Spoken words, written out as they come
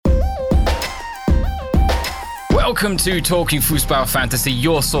Welcome to Talking Fußball Fantasy,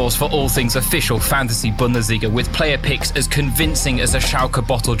 your source for all things official fantasy Bundesliga, with player picks as convincing as a Schalke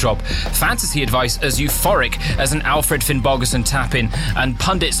bottle drop, fantasy advice as euphoric as an Alfred Finnbogason tap-in, and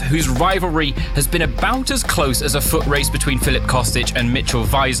pundits whose rivalry has been about as close as a foot race between Filip Kostic and Mitchell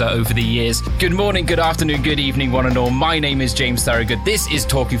Weiser over the years. Good morning, good afternoon, good evening, one and all. My name is James Thorogood. This is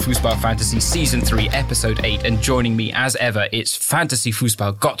Talking Fußball Fantasy Season 3, Episode 8, and joining me as ever, it's Fantasy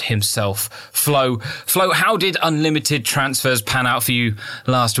Fußball God himself, Flo. Flo, how did unlimited transfers pan out for you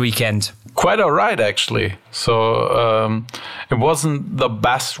last weekend? Quite all right, actually. So it wasn't the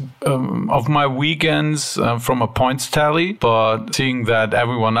best of my weekends from a points tally, but seeing that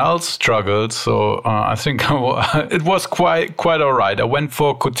everyone else struggled, so I think it was quite all right. I went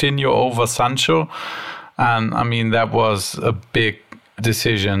for Coutinho over Sancho, and I mean, that was a big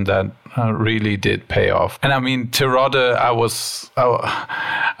decision that really did pay off. And I mean, Terodde,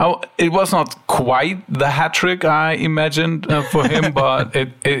 it was not quite the hat trick I imagined for him, but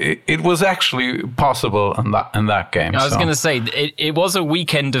it was actually possible in that game. I was going to say, it was a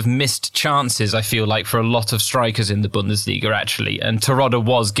weekend of missed chances, I feel like, for a lot of strikers in the Bundesliga, actually. And Terodde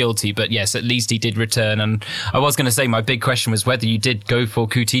was guilty, but yes, at least he did return. And I was going to say, my big question was whether you did go for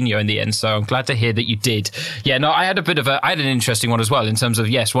Coutinho in the end. So I'm glad to hear that you did. Yeah, no, I had an interesting one as well, in terms of,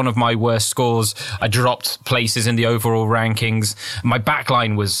 yes, one of my worst scores. I dropped places in the overall rankings. My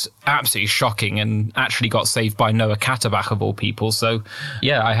backline was absolutely shocking and actually got saved by Noah Katterbach of all people. So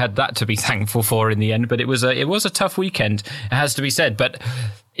yeah, I had that to be thankful for in the end, but it was a tough weekend, it has to be said. But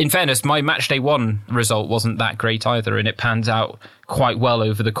in fairness, my matchday 1 result wasn't that great either, and it pans out quite well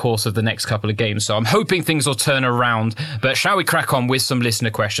over the course of the next couple of games. So I'm hoping things will turn around. But shall we crack on with some listener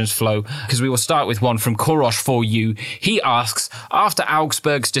questions, Flo? Because we will start with one from Korosh for you. He asks, after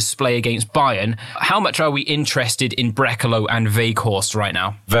Augsburg's display against Bayern, how much are we interested in Brekalo and Weghorst right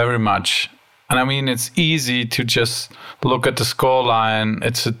now? Very much. And I mean, it's easy to just look at the scoreline.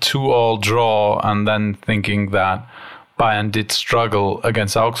 It's a 2-2 draw, and then thinking that Bayern did struggle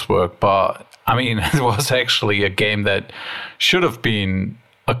against Augsburg, but I mean, it was actually a game that should have been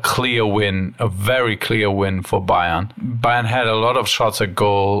a clear win, a very clear win for Bayern. Bayern had a lot of shots at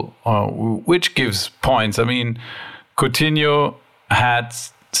goal, which gives points. I mean, Coutinho had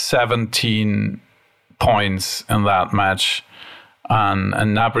 17 points in that match, and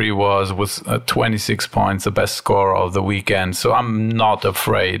Gnabry was with 26 points, the best scorer of the weekend. So I'm not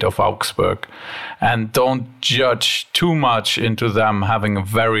afraid of Augsburg. And don't judge too much into them having a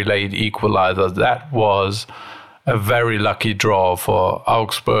very late equalizer. That was a very lucky draw for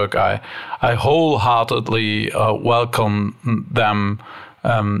Augsburg. I wholeheartedly welcome them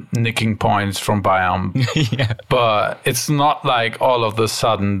nicking points from Bayern. Yeah. But it's not like all of a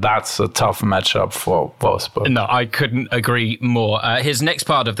sudden that's a tough matchup for Wolfsburg. No, I couldn't agree more. His next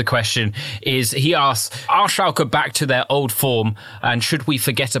part of the question is, he asks, are Schalke back to their old form, and should we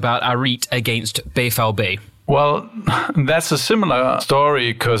forget about Arit against BVB? Well, that's a similar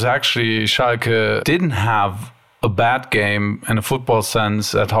story, because actually Schalke didn't have a bad game in a football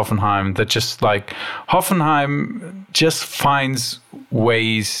sense at Hoffenheim. That just like Hoffenheim just finds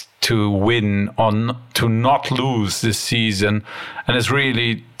ways to win or to not lose this season, and it's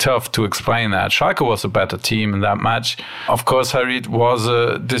really tough to explain that. Schalke was a better team in that match. Of course, Harit was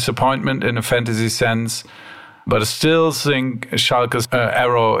a disappointment in a fantasy sense, but I still think Schalke's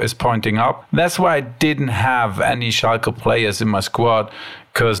arrow is pointing up. That's why I didn't have any Schalke players in my squad,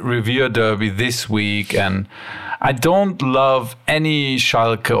 because Revere Derby this week, and I don't love any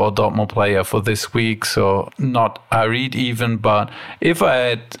Schalke or Dortmund player for this week, so not Harit even. But if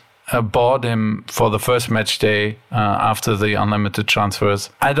I had bought him for the first match day after the unlimited transfers,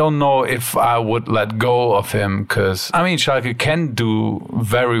 I don't know if I would let go of him, because, I mean, Schalke can do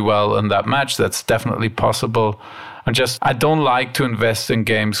very well in that match. That's definitely possible. I don't like to invest in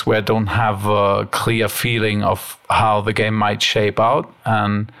games where I don't have a clear feeling of how the game might shape out.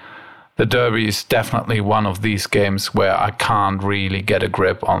 And the Derby is definitely one of these games where I can't really get a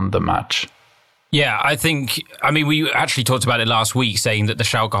grip on the match. Yeah, I mean, we actually talked about it last week, saying that the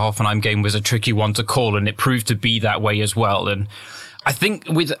Schalke-Hoffenheim game was a tricky one to call, and it proved to be that way as well. And I think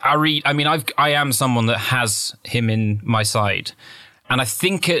with Arit, I mean, I am someone that has him in my side. And I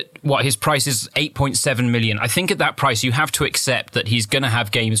think his price is 8.7 million. I think at that price, you have to accept that he's going to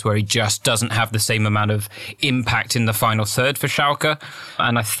have games where he just doesn't have the same amount of impact in the final third for Schalke.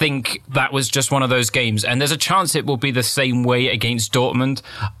 And I think that was just one of those games. And there's a chance it will be the same way against Dortmund.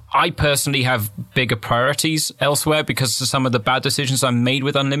 I personally have bigger priorities elsewhere because of some of the bad decisions I made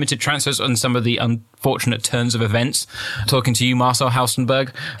with unlimited transfers and some of the unfortunate turns of events. Talking to you, Marcel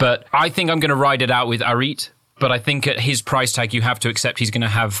Haustenberg. But I think I'm going to ride it out with Arit. But I think at his price tag, you have to accept he's going to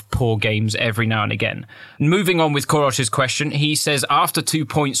have poor games every now and again. Moving on with Korosh's question, he says, after 2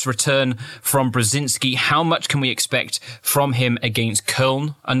 points return from Brzezinski, how much can we expect from him against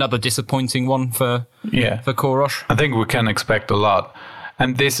Köln? Another disappointing one for Korosh. I think we can expect a lot.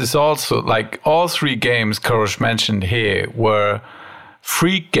 And this is also like all 3 games Korosh mentioned here were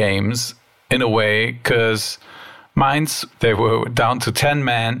freak games in a way, because Mainz, they were down to 10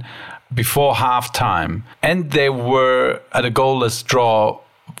 men before halftime, and they were at a goalless draw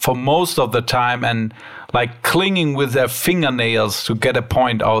for most of the time and like clinging with their fingernails to get a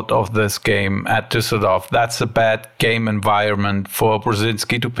point out of this game at Düsseldorf. That's a bad game environment for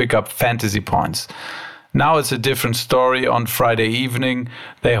Brzezinski to pick up fantasy points. Now it's a different story. On Friday evening,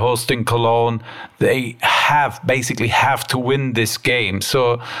 they're hosting Cologne. They basically have to win this game.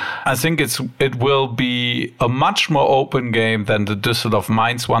 So I think it will be a much more open game than the Düsseldorf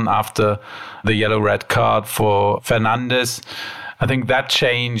Mainz one after the yellow-red card for Fernandes. I think that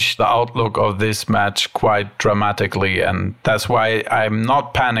changed the outlook of this match quite dramatically. And that's why I'm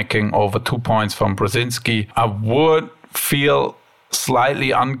not panicking over 2 points from Brzezinski. I would feel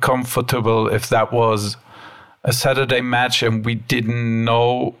slightly uncomfortable if that was a Saturday match and we didn't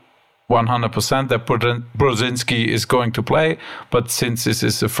know 100% that Brzezinski is going to play. But since this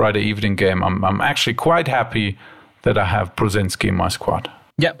is a Friday evening game, I'm actually quite happy that I have Brzezinski in my squad.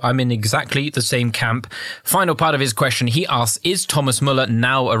 Yep, I'm in exactly the same camp. Final part of his question, he asks, is Thomas Müller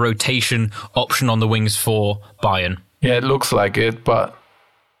now a rotation option on the wings for Bayern? Yeah, it looks like it, but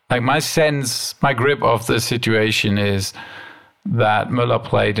like my grip of the situation is that Müller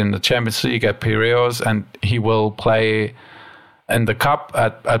played in the Champions League at Piraeus, and he will play in the Cup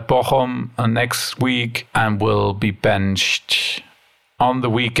at Bochum next week and will be benched on the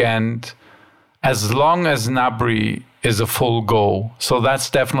weekend as long as Gnabry is a full go. So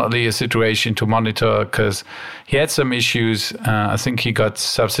that's definitely a situation to monitor because he had some issues. I think he got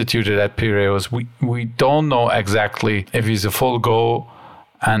substituted at Piraeus. We don't know exactly if he's a full go,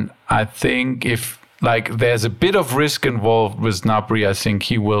 and I think if there's a bit of risk involved with Gnabry, I think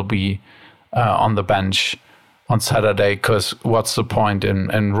he will be on the bench on Saturday, because what's the point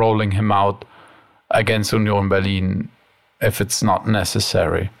in rolling him out against Union Berlin if it's not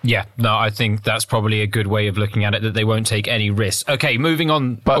necessary? Yeah, no, I think that's probably a good way of looking at it, that they won't take any risks. Okay, moving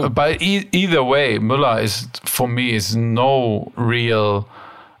on. But either way, Müller for me is no real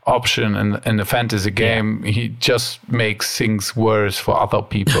option in the fantasy game. He just makes things worse for other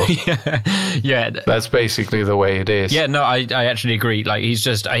people. yeah, that's basically the way it is. Yeah, no, I actually agree. Like, he's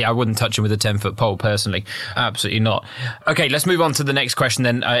just, I wouldn't touch him with a 10-foot pole personally. Absolutely not. Okay, let's move on to the next question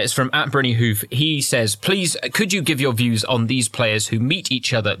then. It's from @BrunnyHoof. He says, please, could you give your views on these players who meet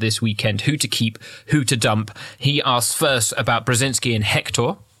each other this weekend? Who to keep, who to dump? He asks first about Brzezinski and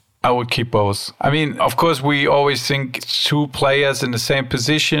Hector. I would keep both. I mean, of course, we always think 2 players in the same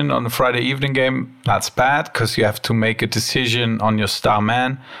position on a Friday evening game. That's bad because you have to make a decision on your star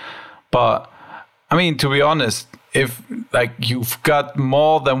man. But, I mean, to be honest, if you've got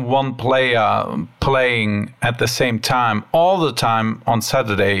more than one player playing at the same time all the time on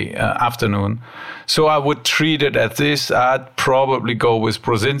Saturday afternoon, so I would treat it as this. I'd probably go with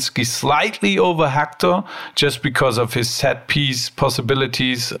Brzezinski slightly over Hector just because of his set piece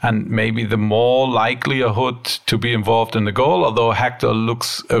possibilities and maybe the more likelihood to be involved in the goal, although Hector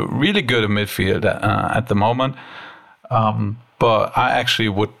looks really good in midfield at the moment. But I actually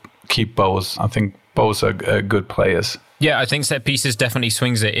would keep both. I think both are good players. Yeah, I think set pieces definitely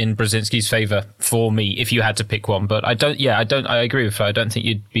swings it in Brzezinski's favour for me if you had to pick one. But I agree with Flo. I don't think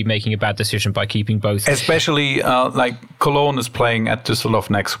you'd be making a bad decision by keeping both. Especially Cologne is playing at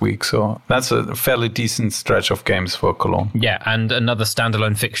Düsseldorf next week. So that's a fairly decent stretch of games for Cologne. Yeah, and another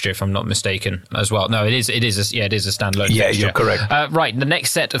standalone fixture, if I'm not mistaken, as well. No, it is a standalone fixture. Yeah, you're correct. Right, the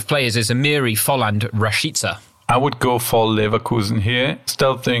next set of players is Amiri, Folland, Rashica. I would go for Leverkusen here.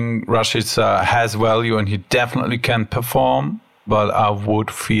 Still think Rashica has value and he definitely can perform, but I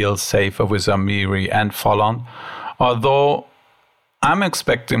would feel safer with Amiri and Folland. Although I'm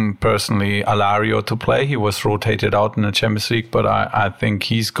expecting personally Alario to play. He was rotated out in the Champions League, but I think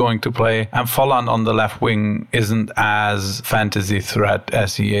he's going to play. And Folland on the left wing isn't as fantasy threat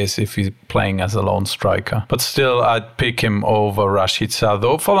as he is if he's playing as a lone striker. But still, I'd pick him over Rashica,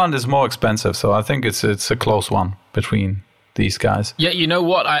 though Folland is more expensive, so I think it's a close one between these guys. Yeah, you know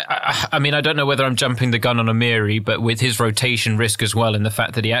what? I mean, I don't know whether I'm jumping the gun on Amiri, but with his rotation risk as well, and the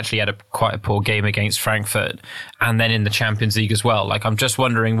fact that he actually had quite a poor game against Frankfurt, and then in the Champions League as well. I'm just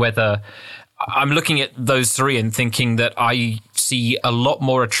wondering whether I'm looking at those 3 and thinking that I see a lot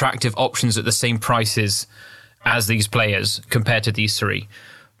more attractive options at the same prices as these players compared to these 3.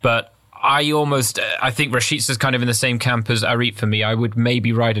 But I think Rashica's kind of in the same camp as Arit for me. I would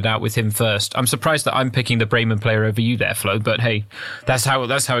maybe ride it out with him first. I'm surprised that I'm picking the Bremen player over you there, Flo, but hey, that's how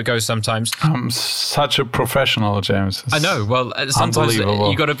it goes sometimes. I'm such a professional, James. I know. Well, sometimes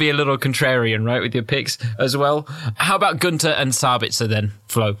you got to be a little contrarian, right, with your picks as well. How about Gunter and Sabitzer then,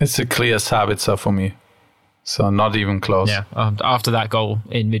 Flo? It's a clear Sabitzer for me. So not even close. Yeah, after that goal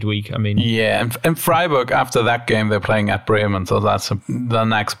in midweek, I mean... Yeah, and Freiburg, after that game, they're playing at Bremen, so that's the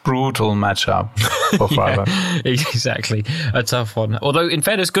next brutal matchup for Freiburg. Yeah, exactly. A tough one. Although, in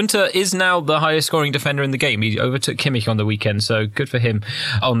fairness, Gunter is now the highest scoring defender in the game. He overtook Kimmich on the weekend, so good for him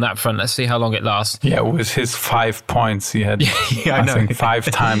on that front. Let's see how long it lasts. Yeah, with his 5 points, he had, I think, 5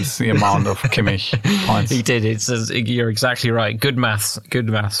 times the amount of Kimmich points. He did. You're exactly right. Good maths,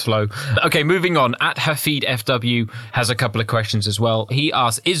 Flo. Okay, moving on. At Hafid FW has a couple of questions as well. He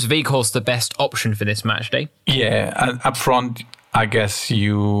asks, is Weghorst the best option for this match day? Yeah, up front, I guess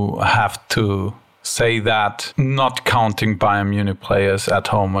you have to say that, not counting Bayern Munich players at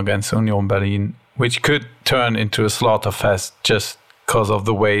home against Union Berlin, which could turn into a slaughterfest just because of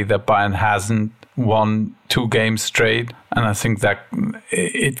the way that Bayern hasn't won 2 games straight. And I think that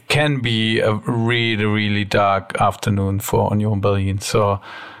it can be a really, really dark afternoon for Union Berlin. So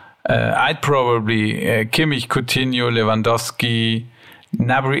I'd probably Kimmich, Coutinho, Lewandowski,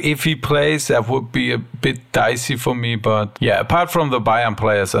 Gnabry. If he plays, that would be a bit dicey for me. But yeah, apart from the Bayern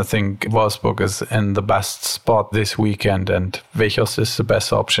players, I think Wolfsburg is in the best spot this weekend, and Weghorst is the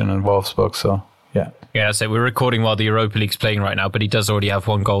best option in Wolfsburg. So yeah. Yeah, so we're recording while the Europa League's playing right now, but he does already have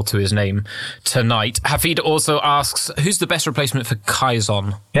 1 goal to his name tonight. Hafid also asks, who's the best replacement for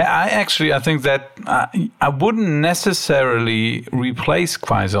Quaison? Yeah, I think that I wouldn't necessarily replace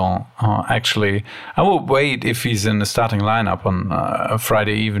Quaison, actually. I will wait if he's in the starting lineup on a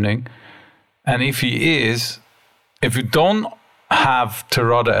Friday evening. And if he is, if you don't have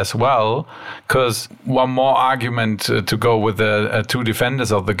Terodde as well, because one more argument to go with the 2 defenders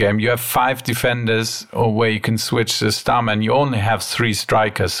of the game, you have 5 defenders where you can switch the stam, and you only have 3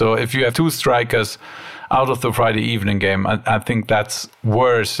 strikers. So if you have 2 strikers out of the Friday evening game, I think that's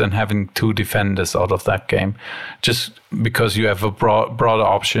worse than having 2 defenders out of that game, just because you have a broader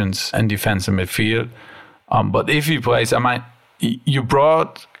options in defense and midfield. But if he plays, you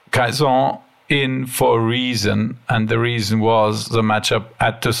brought Quaison in for a reason, and the reason was the matchup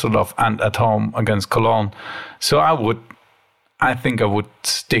at Düsseldorf and at home against Cologne. So I think I would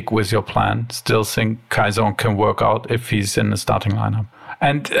stick with your plan. Still think Quaison can work out if he's in the starting lineup.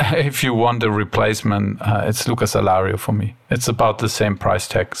 And if you want a replacement, it's Lucas Alario for me. It's about the same price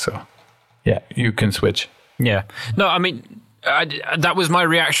tag, so yeah, you can switch. Yeah. No, I mean, that was my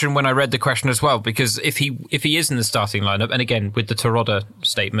reaction when I read the question as well, because if he is in the starting lineup, and again, with the Terodde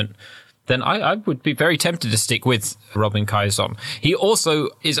statement, then I would be very tempted to stick with Robin Quaison. He also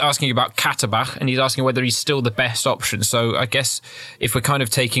is asking about Katterbach, and he's asking whether he's still the best option. So I guess if we're kind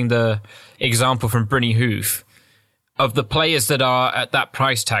of taking the example from Brynny Hoof, of the players that are at that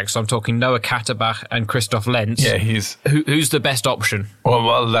price tag, so I'm talking Noah Katterbach and Christoph Lenz. Yeah, who's the best option?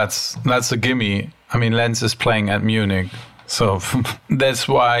 Well, that's a gimme. I mean, Lenz is playing at Munich. So that's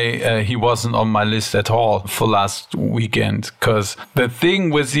why he wasn't on my list at all for last weekend. Because the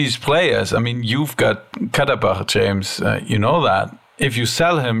thing with these players, I mean, you've got Katterbach, James, you know that. If you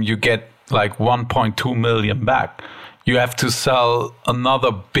sell him, you get like 1.2 million back. You have to sell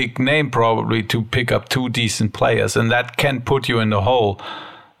another big name probably to pick up 2 decent players, and that can put you in the hole.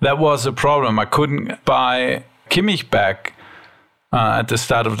 That was a problem. I couldn't buy Kimmich back at the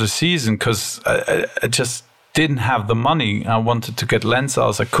start of the season because I just didn't have the money. I wanted to get Lenz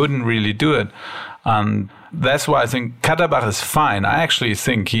out. I couldn't really do it. And that's why I think Katterbach is fine. I actually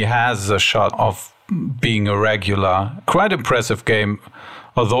think he has a shot of being a regular. Quite impressive game,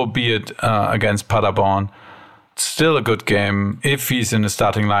 although be it against Paderborn. Still a good game. If he's in the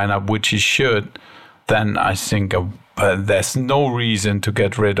starting lineup, which he should, then I think there's no reason to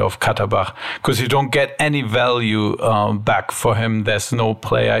get rid of Katterbach because you don't get any value back for him. There's no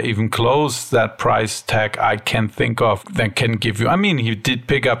player even close that price tag I can think of that can give you. I mean, he did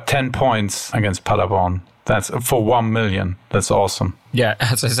pick up 10 points against Paderborn. That's for 1 million. That's awesome. Yeah,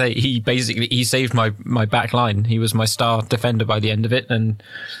 as I say, he saved my back line. He was my star defender by the end of it and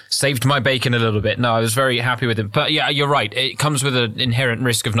saved my bacon a little bit. No, I was very happy with him. But yeah, you're right. It comes with an inherent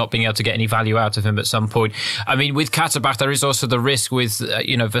risk of not being able to get any value out of him at some point. I mean, with Katterbach, there is also the risk with,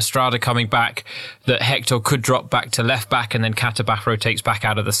 Verstrada coming back that Hector could drop back to left back and then Katterbach rotates back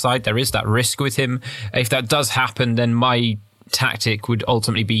out of the side. There is that risk with him. If that does happen, then my tactic would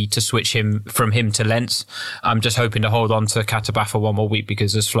ultimately be to switch him to Lens. I'm just hoping to hold on to Katterbach for one more week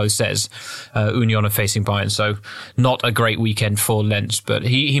because, as Flo says, Union are facing Bayern, so not a great weekend for Lens, but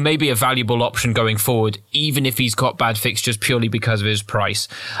he may be a valuable option going forward, even if he's got bad fixtures purely because of his price.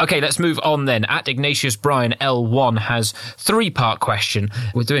 Okay, let's move on then. At Ignatius Bryan L1 has 3-part question.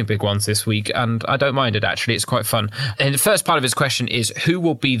 We're doing big ones this week, and I don't mind it, actually. It's quite fun. And the first part of his question is, who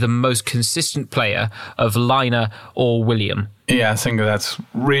will be the most consistent player of Lainer or William? Yeah, I think that's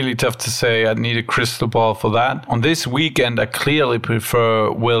really tough to say. I'd need a crystal ball for that. On this weekend, I clearly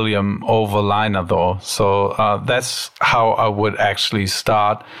prefer William over Lainer, though. So that's how I would actually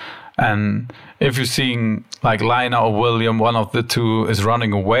start. And if you're seeing like Lainer or William, one of the two is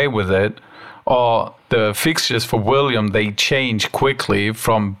running away with it, or the fixtures for William, they change quickly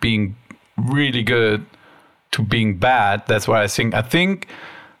from being really good to being bad. That's why I think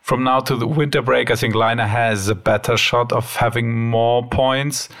from now to the winter break, I think Lainer has a better shot of having more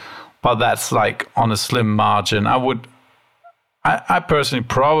points, but that's like on a slim margin. I personally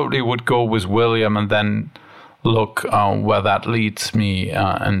probably would go with William and then look where that leads me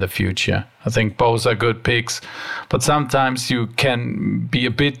in the future. I think both are good picks, but sometimes you can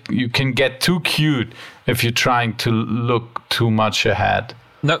get too cute if you're trying to look too much ahead.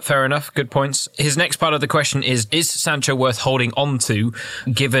 No, fair enough. Good points. His next part of the question is Sancho worth holding on to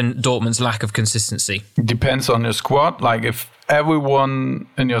given Dortmund's lack of consistency? Depends on your squad. Like if everyone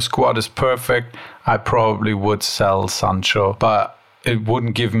in your squad is perfect, I probably would sell Sancho, but it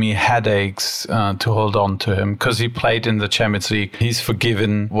wouldn't give me headaches to hold on to him because he played in the Champions League. He's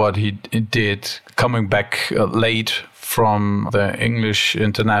forgiven what he did coming back late from the English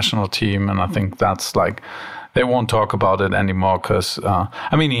international team, and I think that's like they won't talk about it anymore because,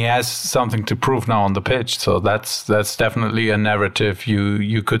 he has something to prove now on the pitch. So that's definitely a narrative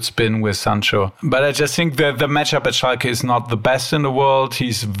you could spin with Sancho. But I just think that the matchup at Schalke is not the best in the world.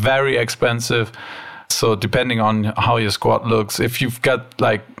 He's very expensive. So depending on how your squad looks, if you've got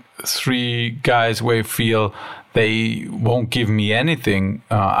like 3 guys where you feel they won't give me anything,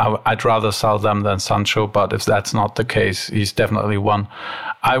 I'd rather sell them than Sancho. But if that's not the case, he's definitely one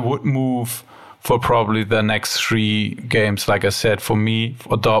I would move for probably the next 3 games. Like I said, for me,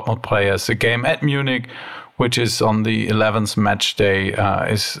 for Dortmund players, the game at Munich, which is on the 11th match day,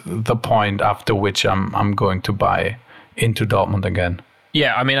 is the point after which I'm going to buy into Dortmund again.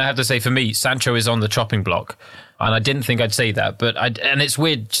 Yeah, I have to say for me, Sancho is on the chopping block. And I didn't think I'd say that, and it's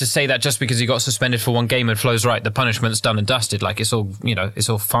weird to say that just because he got suspended for 1 game and Flo's right. The punishment's done and dusted. Like it's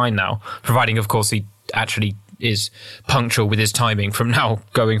all fine now, providing of course he actually is punctual with his timing from now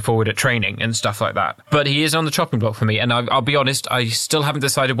going forward at training and stuff like that. But he is on the chopping block for me, and I'll be honest, I still haven't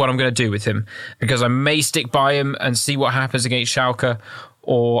decided what I'm going to do with him because I may stick by him and see what happens against Schalke,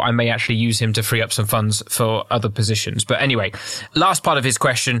 or I may actually use him to free up some funds for other positions. But anyway, last part of his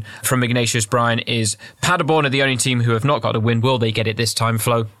question from Ignatius Bryan is, Paderborn are the only team who have not got a win. Will they get it this time,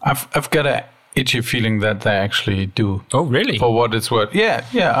 Flo? I've got an itchy feeling that they actually do. Oh, really? For what it's worth. Yeah,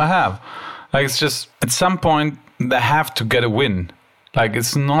 I have. Like, it's just, at some point, they have to get a win. Like,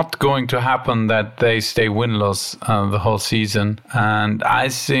 it's not going to happen that they stay winless the whole season. And I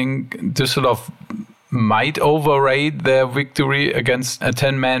think Düsseldorf might overrate their victory against a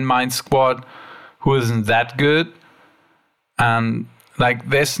 10-man Mainz squad who isn't that good. And, like,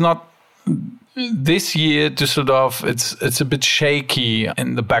 there's not... This year, Düsseldorf, it's a bit shaky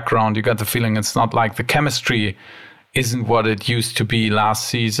in the background. You got the feeling it's not like the chemistry isn't what it used to be last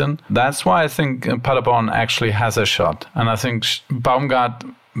season. That's why I think Paderborn actually has a shot. And I think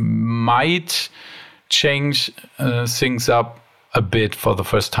Baumgart might change things up a bit for the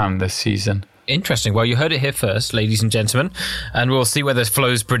first time this season. Interesting. Well, you heard it here first, ladies and gentlemen, and we'll see whether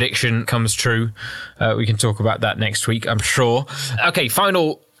Flo's prediction comes true. We can talk about that next week, I'm sure. Okay,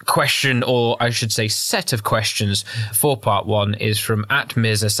 final question, or I should say set of questions for part 1 is from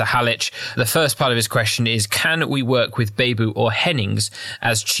 @Mirza Sahalic. The first part of his question is, can we work with Bebu or Hennings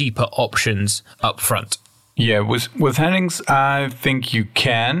as cheaper options up front? Yeah, with Hennings, I think you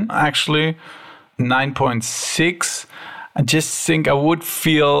can, actually. 9.6. I just think I would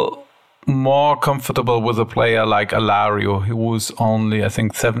feel more comfortable with a player like Alario, who was only, I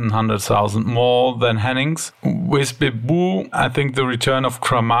think, 700,000 more than Hennings. With Bebu, I think the return of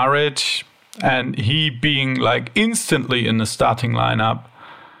Kramaric and he being like instantly in the starting lineup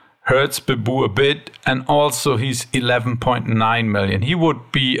hurts Bebu a bit. And also he's 11.9 million. He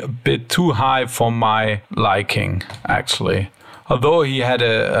would be a bit too high for my liking, actually. Although he had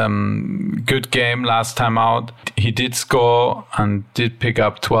a good game last time out, he did score and did pick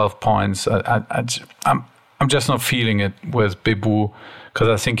up 12 points. I'm just not feeling it with Bebu because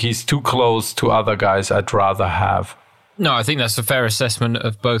I think he's too close to other guys I'd rather have. No, I think that's a fair assessment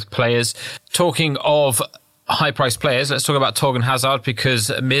of both players. Talking of high-priced players, let's talk about Torgan Hazard,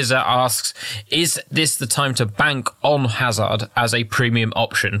 because Mirza asks, is this the time to bank on Hazard as a premium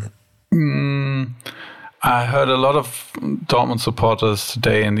option? I heard a lot of Dortmund supporters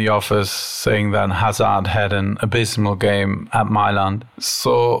today in the office saying that Hazard had an abysmal game at Milan.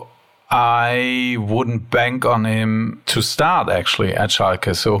 So I wouldn't bank on him to start, actually, at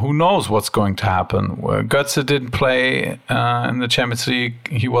Schalke. So who knows what's going to happen. Götze didn't play in the Champions League.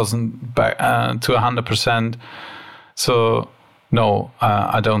 He wasn't back to 100%. So, no,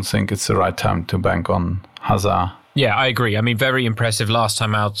 I don't think it's the right time to bank on Hazard. Yeah, I agree. I mean, very impressive last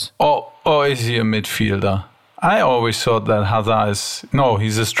time out. Or is he a midfielder? I always thought that Hazard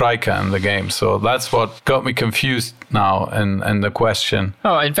he's a striker in the game. So that's what got me confused now in the question.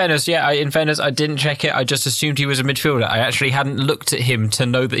 Oh, in fairness, I didn't check it. I just assumed he was a midfielder. I actually hadn't looked at him to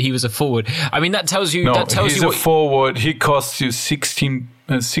know that he was a forward. I mean, that tells you... he's a forward. He costs you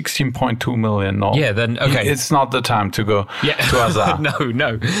 16.2 million. No. Yeah, then, okay. It's not the time to go to Hazard.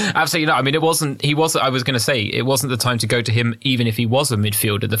 No, absolutely not. I mean, I was going to say, it wasn't the time to go to him even if he was a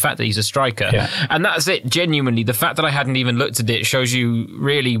midfielder, the fact that he's a striker. Yeah. And that's it, genuinely. The fact that I hadn't even looked at it shows you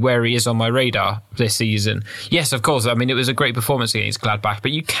really where he is on my radar this season. Yes, of course, I mean, it was a great performance against Gladbach,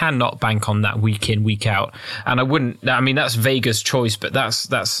 but you cannot bank on that week in, week out. And that's Vega's choice, but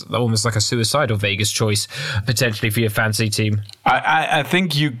that's almost like a suicidal Vega's choice, potentially, for your fantasy team. I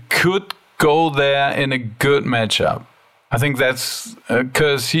think you could go there in a good matchup. I think that's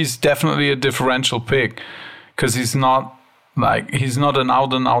because he's definitely a differential pick, because he's not an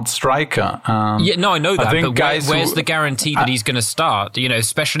out-and-out striker. I know that, but where's the guarantee that he's going to start?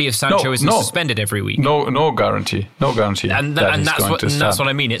 Especially if Sancho isn't suspended every week. No guarantee. And that's what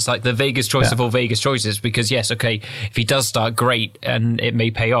I mean. It's like the Vegas choice of all Vegas choices, because yes, okay, if he does start, great, and it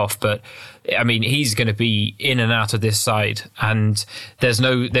may pay off, but I mean, he's going to be in and out of this side, and there's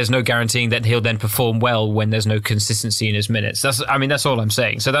no guaranteeing that he'll then perform well when there's no consistency in his minutes. That's all I'm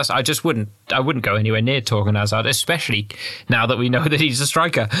saying. So I wouldn't go anywhere near Torgan Hazard, especially now that we know that he's a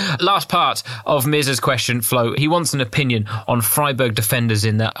striker. Last part of Mirza's question, Flo. He wants an opinion on Freiburg defenders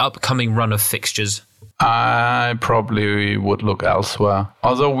in their upcoming run of fixtures. I probably would look elsewhere.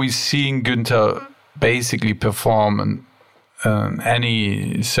 Although we're seeing Günther basically perform in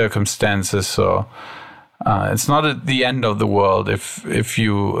any circumstances, so it's not at the end of the world if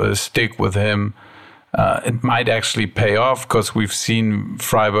you stick with him. It might actually pay off, because we've seen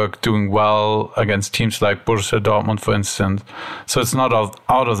Freiburg doing well against teams like Borussia Dortmund, for instance. So it's not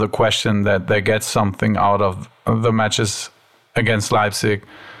out of the question that they get something out of the matches against Leipzig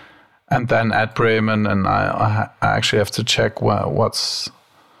and then at Bremen. And I actually have to check what's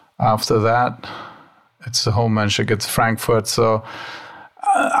after that. It's a home match against Frankfurt. So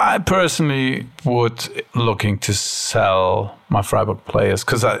I personally would looking to sell my Freiburg players,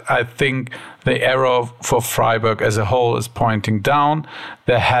 because I think the arrow for Freiburg as a whole is pointing down.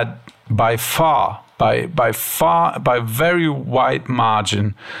 They had by very wide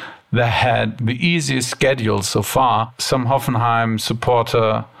margin, they had the easiest schedule so far. Some Hoffenheim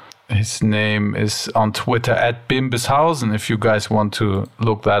supporter, his name is on Twitter @Bimbishausen, if you guys want to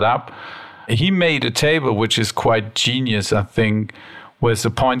look that up. He made a table which is quite genius, I think, with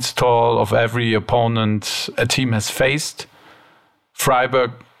the points total of every opponent a team has faced.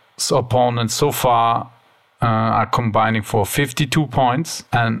 Freiburg's opponents so far are combining for 52 points,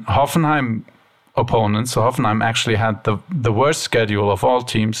 and Hoffenheim opponents, so Hoffenheim actually had the worst schedule of all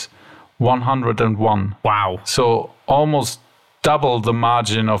teams, 101. Wow. So almost double the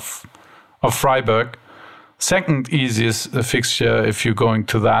margin of Freiburg. Second easiest fixture, if you're going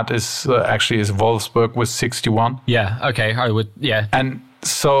to that, is Wolfsburg with 61. Yeah, okay, I would, yeah. And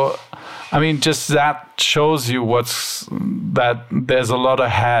so, I mean, just that shows you that there's a lot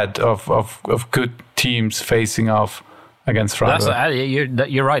ahead of good teams facing off against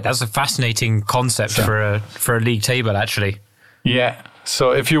Freiburg. You're right. That's a fascinating concept for a league table, actually. Yeah.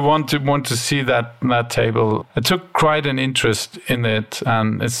 So if you want to see that table, I took quite an interest in it,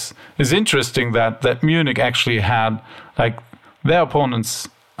 and it's interesting that Munich actually had, like, their opponents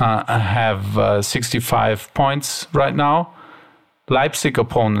have 65 points right now. Leipzig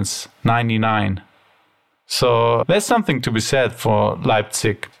opponents 99. So there's something to be said for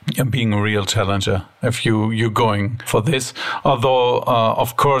Leipzig being a real challenger if you're going for this. Although,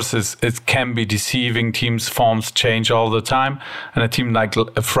 of course, it can be deceiving. Teams' forms change all the time. And a team like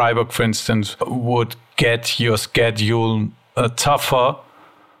Freiburg, for instance, would get your schedule tougher.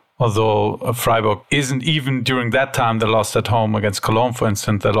 Although Freiburg isn't even during that time. They lost at home against Cologne, for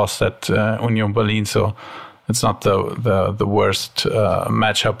instance. They lost at Union Berlin. So It's not the worst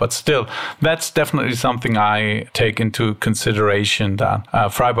matchup, but still, that's definitely something I take into consideration,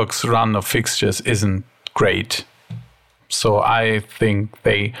 that Freiburg's run of fixtures isn't great. So I think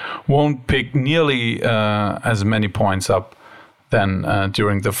they won't pick nearly as many points up than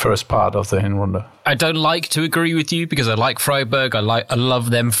during the first part of the Hinrunde. I don't like to agree with you because I like Freiburg. I love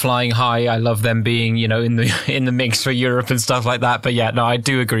them flying high. I love them being, in the mix for Europe and stuff like that. But yeah, no, I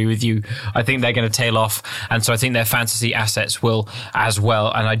do agree with you. I think they're going to tail off, and so I think their fantasy assets will as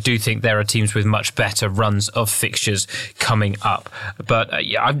well. And I do think there are teams with much better runs of fixtures coming up. But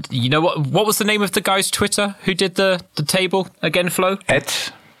you know what was the name of the guy's Twitter who did the table again, Flo?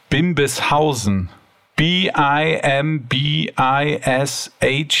 At Bimbishausen.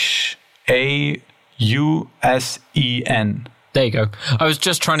 BIMBISHAUSEN. There you go. I was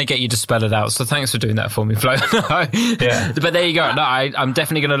just trying to get you to spell it out, so thanks for doing that for me, Flo. Yeah. But there you go. No, I'm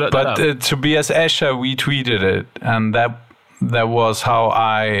definitely going to look that up. But Tobias Escher retweeted it, and that was how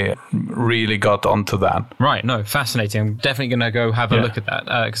I really got onto that. Right. No, fascinating. I'm definitely going to go have a look at that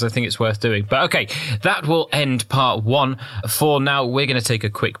because I think it's worth doing. But okay, that will end part one. For now, we're going to take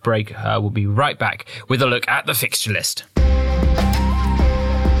a quick break. We'll be right back with a look at the fixture list.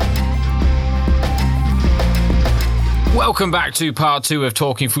 Welcome back to part two of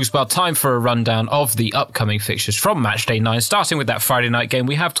Talking Fußball. Time for a rundown of the upcoming fixtures from Matchday 9, starting with that Friday night game.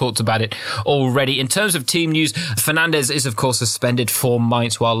 We have talked about it already. In terms of team news, Fernandes is, of course, suspended for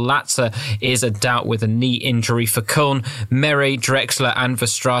Mainz, while Latza is a doubt with a knee injury. For Köln, Mere, Drexler and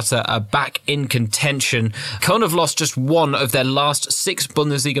Verstraete are back in contention. Köln have lost just one of their last 6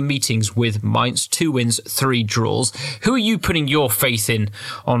 Bundesliga meetings with Mainz, 2 wins, 3 draws. Who are you putting your faith in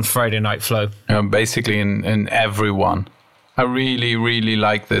on Friday night, Flo? Basically in everyone. I really, really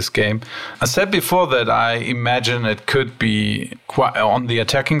like this game. I said before that I imagine it could be quite on the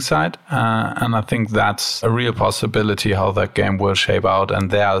attacking side, and I think that's a real possibility how that game will shape out.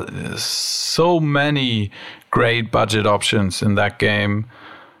 And there are so many great budget options in that game.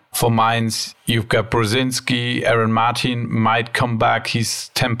 For Mainz, you've got Brosinski, Aaron Martin might come back.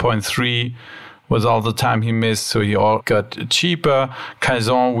 He's 10.3. Was all the time he missed, so he all got cheaper.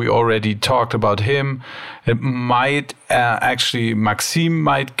 Caizon, we already talked about him. It might actually, Maxime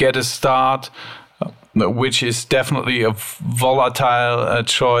might get a start, which is definitely a volatile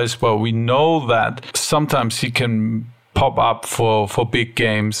choice, but we know that sometimes he can pop up for big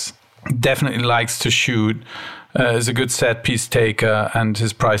games. Definitely likes to shoot. Is a good set piece taker, and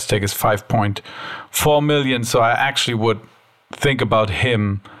his price tag is 5.4 million. So I actually would think about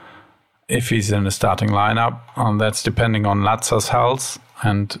him if he's in the starting lineup. That's depending on Latza's health.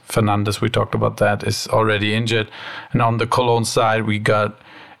 And Fernandes, we talked about that, is already injured. And on the Cologne side, we got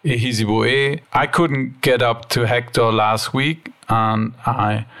Ehisi Boué. I couldn't get up to Hector last week, and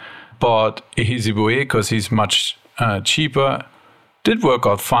I bought Ehisi Boué because he's much cheaper. Did work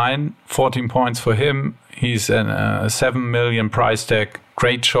out fine. 14 points for him. He's a 7 million price tag.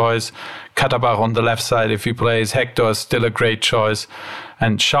 Great choice. Katterbach on the left side if he plays. Hector is still a great choice.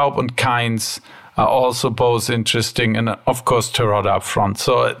 And Schaub and Kainz are also both interesting. And of course, Terodde up front.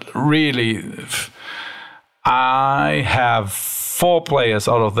 So really, I have 4 players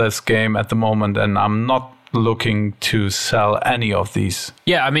out of this game at the moment, and I'm not looking to sell any of these.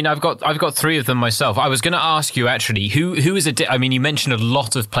 Yeah, I mean, I've got 3 of them myself. I was going to ask you actually, who is I mean, you mentioned a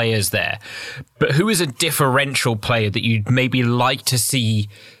lot of players there, but who is a differential player that you'd maybe like to see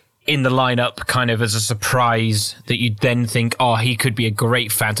in the lineup kind of as a surprise that you'd then think, oh, he could be a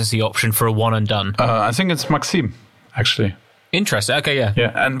great fantasy option for a one and done? I think it's Maxime, actually. Interesting. Okay, yeah.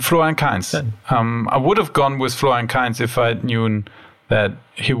 Yeah, and Florian Kainz. I would have gone with Florian Kainz if I knew that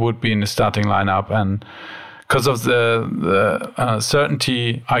he would be in the starting lineup, and because of the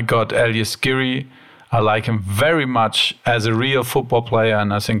certainty, I got Elias Giri. I like him very much as a real football player,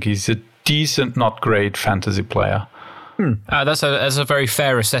 and I think he's a decent, not great fantasy player. That's a very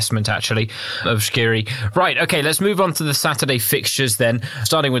fair assessment, actually, of Skiri. Right, okay, let's move on to the Saturday fixtures then,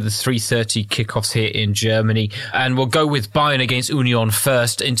 starting with the 3:30 kickoffs here in Germany. And we'll go with Bayern against Union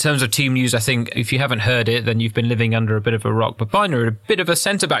first. In terms of team news, I think if you haven't heard it, then you've been living under a bit of a rock. But Bayern are in a bit of a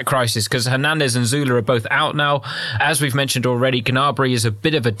centre-back crisis because Hernandez and Zula are both out now. As we've mentioned already, Gnabry is a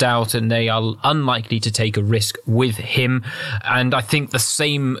bit of a doubt and they are unlikely to take a risk with him. And I think the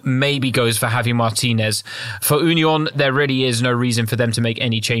same maybe goes for Javi Martinez. For Union, there there really is no reason for them to make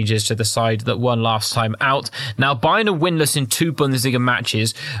any changes to the side that won last time out. Now, Bayern are winless in 2 Bundesliga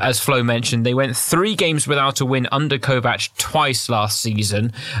matches. As Flo mentioned, they went 3 games without a win under Kovac twice last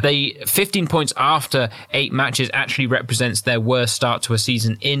season. 15 points after 8 matches actually represents their worst start to a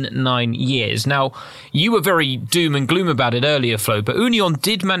season in 9 years. Now, you were very doom and gloom about it earlier, Flo, but Union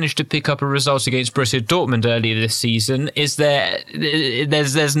did manage to pick up a result against Borussia Dortmund earlier this season. Is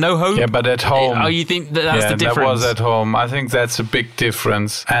there's no hope? Yeah, but at home. Oh, you think that's the difference? That was at home. I think that's a big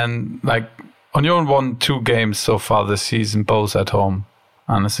difference. And like Union won 2 games so far this season, both at home.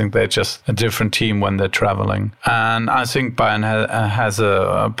 And I think they're just a different team when they're traveling. And I think Bayern has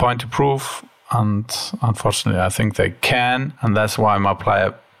a point to prove. And unfortunately, I think they can. And that's why my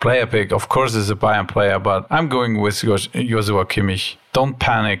player pick, of course, is a Bayern player. But I'm going with Joshua Kimmich. Don't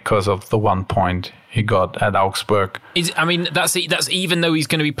panic because of the 1 point he got at Augsburg. That's even though he's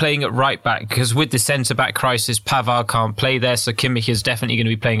going to be playing at right back, because with the centre-back crisis, Pavard can't play there, so Kimmich is definitely going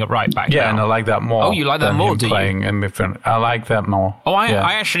to be playing at right back. Yeah, now. And I like that more. Oh, you like that more, do you? Playing in midfield. I like that more. Oh,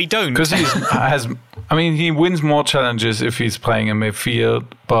 I actually don't. Because he wins more challenges if he's playing in midfield,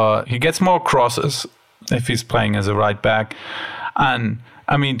 but he gets more crosses if he's playing as a right back. And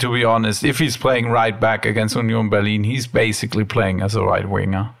to be honest, if he's playing right back against Union Berlin, he's basically playing as a right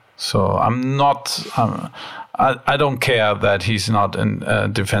winger. So I don't care that he's not a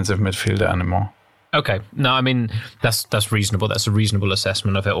defensive midfielder anymore. Okay. No, that's reasonable. That's a reasonable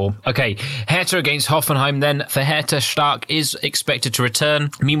assessment of it all. Okay. Hertha against Hoffenheim then. For Hertha, Stark is expected to return.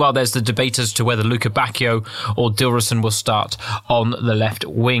 Meanwhile, there's the debate as to whether Luca Bacchio or Dilrosun will start on the left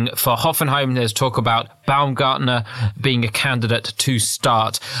wing. For Hoffenheim, there's talk about Baumgartner being a candidate to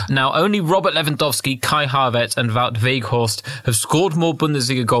start. Now, only Robert Lewandowski, Kai Havertz and Wout Weghorst have scored more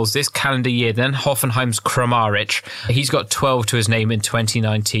Bundesliga goals this calendar year than Hoffenheim's Kramaric. He's got 12 to his name in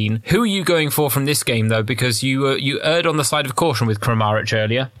 2019. Who are you going for from this game, though, because you erred on the side of caution with Kramaric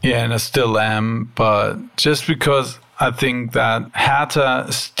earlier? Yeah, and I still am, but just because I think that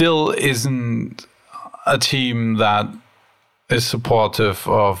Hertha still isn't a team that is supportive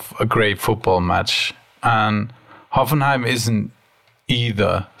of a great football match, and Hoffenheim isn't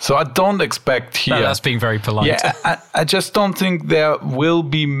either. So I don't expect here... No, that's being very polite. Yeah, I just don't think there will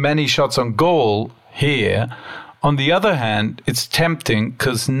be many shots on goal here. On the other hand, it's tempting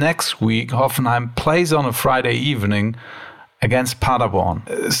because next week Hoffenheim plays on a Friday evening against Paderborn.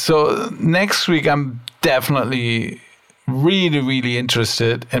 So next week I'm definitely really, really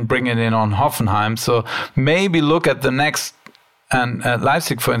interested in bringing in on Hoffenheim. So maybe look at the next, and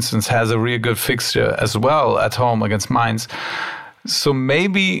Leipzig, for instance, has a really good fixture as well at home against Mainz. So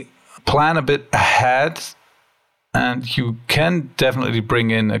maybe plan a bit ahead, and you can definitely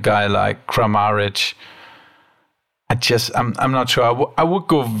bring in a guy like Kramaric. I'm not sure. I would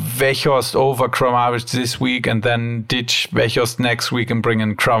go Weghorst over Kramaric this week and then ditch Weghorst next week and bring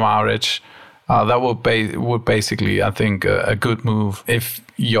in Kramaric. That would basically, I think, a good move. If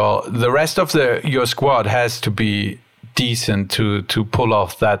the rest of your squad has to be decent to pull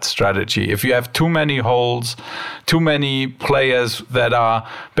off that strategy. If you have too many holes, too many players that are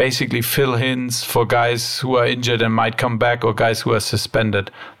basically fill-ins for guys who are injured and might come back, or guys who are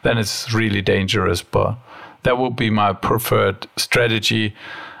suspended, then it's really dangerous. But that would be my preferred strategy.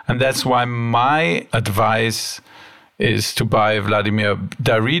 And that's why my advice is to buy Vladimir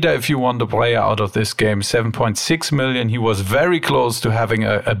Darida if you want a player out of this game. 7.6 million. He was very close to having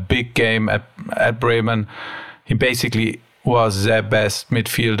a big game at Bremen. He basically was their best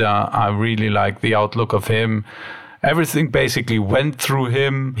midfielder. I really like the outlook of him. Everything basically went through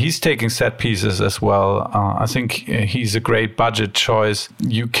him. He's taking set pieces as well. I think he's a great budget choice.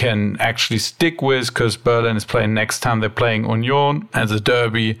 You can actually stick with, because Berlin is playing next time. They're playing Union as a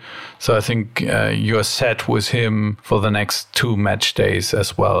derby. So I think you're set with him for the next 2 match days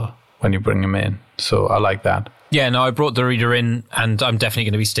as well when you bring him in. So I like that. Yeah, no, I brought Darida in, and I'm definitely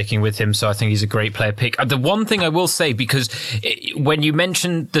going to be sticking with him, so I think he's a great player pick. The one thing I will say, because when you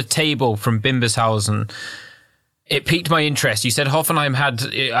mentioned the table from Bimbishausen, it piqued my interest. You said Hoffenheim had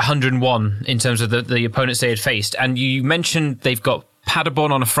 101 in terms of the opponents they had faced, and you mentioned they've got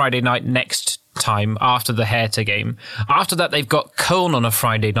Paderborn on a Friday night next time after the Hertha game. After that, they've got Köln on a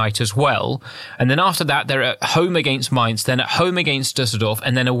Friday night as well. And then after that, they're at home against Mainz, then at home against Düsseldorf,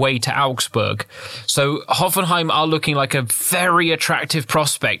 and then away to Augsburg. So Hoffenheim are looking like a very attractive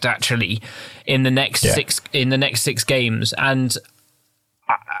prospect, actually, in the next 6 games. And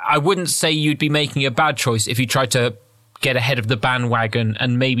I wouldn't say you'd be making a bad choice if you tried to get ahead of the bandwagon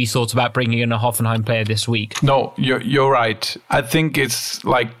and maybe thought about bringing in a Hoffenheim player this week. No, you're right. I think it's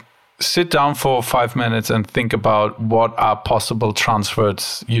like sit down for 5 minutes and think about what are possible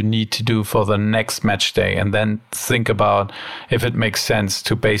transfers you need to do for the next match day, and then think about if it makes sense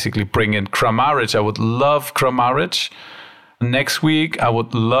to basically bring in Kramaric. I would love Kramaric. Next week, I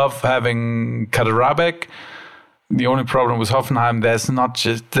would love having Kaderabek. The only problem with Hoffenheim, there's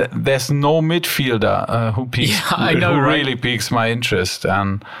no midfielder who really piques my interest,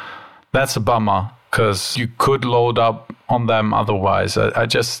 and that's a bummer because you could load up on them otherwise. I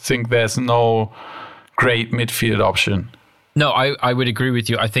just think there's no great midfield option. No, I would agree with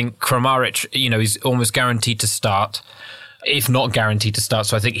you. I think Kramaric, is almost guaranteed to start, if not guaranteed to start.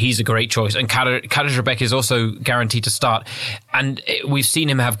 So I think he's a great choice. And Kaderabek is also guaranteed to start. And we've seen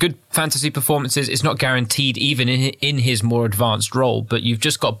him have good fantasy performances. It's not guaranteed even in his more advanced role, but you've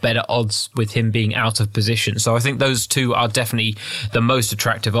just got better odds with him being out of position. So I think those two are definitely the most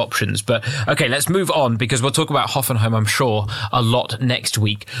attractive options. But okay, let's move on, because we'll talk about Hoffenheim, I'm sure, a lot next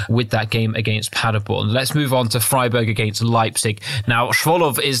week with that game against Paderborn. Let's move on to Freiburg against Leipzig. Now,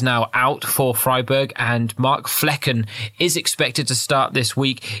 Schwolow is now out for Freiburg, and Mark Flecken is expected to start this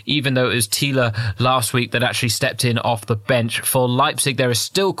week, even though it was Thiele last week that actually stepped in off the bench. For Leipzig, there are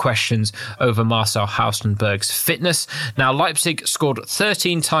still questions over Marcel Haustenberg's fitness. Now, Leipzig scored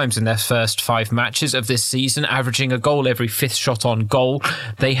 13 times in their first 5 matches of this season, averaging a goal every 5th shot on goal.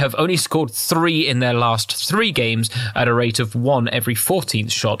 They have only scored 3 in their last 3 games at a rate of 1 every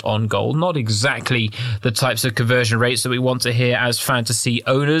 14th shot on goal. Not exactly the types of conversion rates that we want to hear as fantasy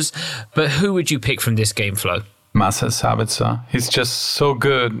owners, but who would you pick from this game, Flo? Marcel Sabitzer. He's just so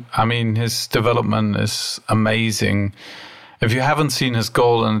good. I mean, his development is amazing. If you haven't seen his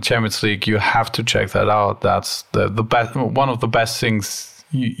goal in the Champions League, you have to check that out. That's the best, one of the best things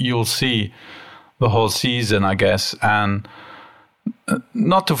you'll see the whole season, I guess. And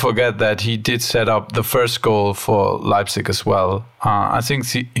not to forget that he did set up the first goal for Leipzig as well. I think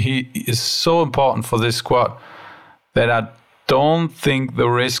he is so important for this squad that I don't think the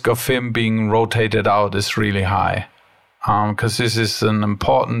risk of him being rotated out is really high, because this is an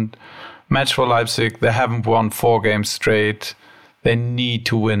important match for Leipzig. They haven't won 4 games straight. They need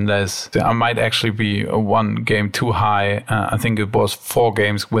to win this. I might actually be 1 game too high. I think it was 4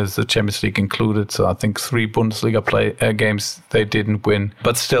 games with the Champions League included. So I think 3 Bundesliga games they didn't win.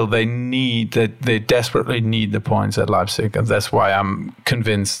 But still, they desperately need the points at Leipzig. And that's why I'm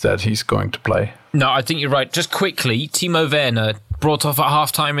convinced that he's going to play. No, I think you're right. Just quickly, Timo Werner brought off at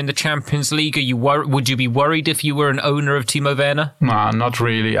halftime in the Champions League. Would you be worried if you were an owner of Timo Werner? No, not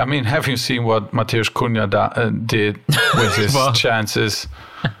really. I mean, have you seen what Mateusz Cunha did with his chances?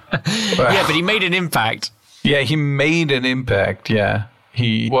 Yeah, but he made an impact. Yeah, he made an impact, yeah.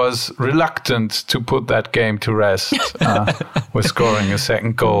 He was reluctant to put that game to rest with scoring a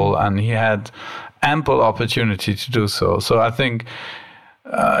second goal, and he had ample opportunity to do so. So I think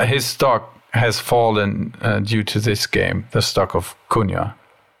his stock has fallen due to this game, the stock of Cunha.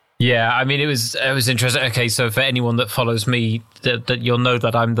 Yeah, I mean, it was interesting. Okay, so for anyone that follows me, that you'll know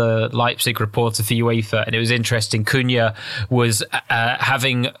that I'm the Leipzig reporter for UEFA, and it was interesting. Cunha was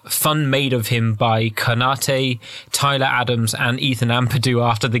having fun made of him by Konate, Tyler Adams, and Ethan Ampadu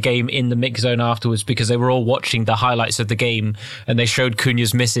after the game in the mix zone afterwards, because they were all watching the highlights of the game, and they showed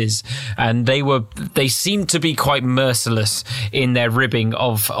Cunha's misses, and they seemed to be quite merciless in their ribbing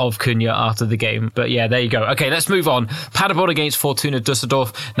of Cunha after the game. But yeah, there you go. Okay, let's move on. Paderborn against Fortuna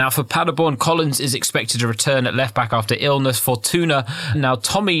Düsseldorf. Now, for Paderborn, Collins is expected to return at left back after illness. Fortuna, now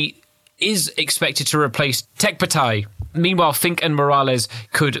Tommy is expected to replace Tekpatai. Meanwhile, Fink and Morales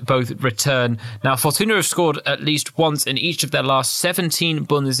could both return. Now, Fortuna have scored at least once in each of their last 17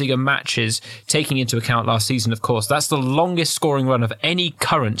 Bundesliga matches, taking into account last season, of course. That's the longest scoring run of any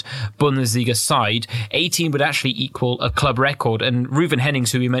current Bundesliga side. 18 would actually equal a club record. And Ruven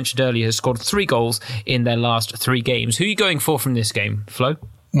Hennings, who we mentioned earlier, has scored 3 goals in their last 3 games. Who are you going for from this game, Flo?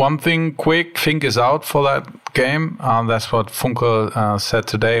 One thing quick, Fink is out for that game. That's what Funkel said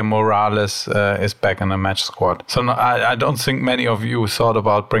today. Morales is back in the match squad. So no, I don't think many of you thought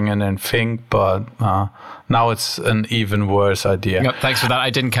about bringing in Fink, but now it's an even worse idea. Yep, thanks for that. I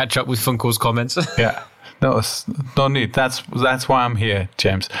didn't catch up with Funkel's comments. Yeah. No need. That's why I'm here,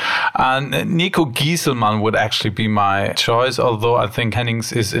 James. And Nico Gieselmann would actually be my choice, although I think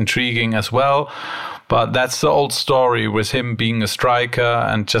Hennings is intriguing as well. But that's the old story with him being a striker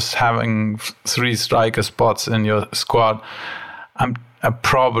and just having 3 striker spots in your squad. I'm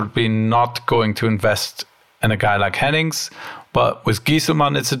probably not going to invest in a guy like Hennings. But with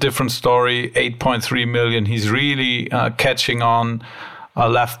Gieselmann, it's a different story. 8.3 million. He's really catching on. A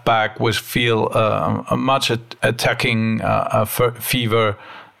left back with a much attacking fever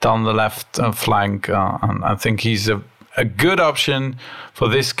down the left flank. And I think he's a good option for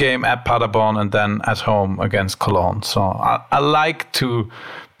this game at Paderborn and then at home against Cologne. So I like to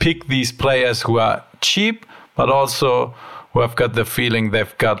pick these players who are cheap, but also who have got the feeling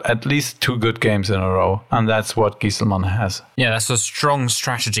they've got at least 2 good games in a row. And that's what Gieselmann has. Yeah, that's a strong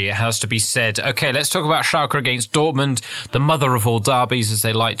strategy, it has to be said. Okay, let's talk about Schalke against Dortmund, the mother of all derbies, as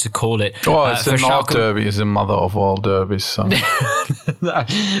they like to call it. Oh, it's the Nord Derby is the mother of all derbies. So.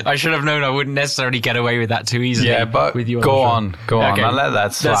 I should have known I wouldn't necessarily get away with that too easily. Yeah, but with you go on. I'll let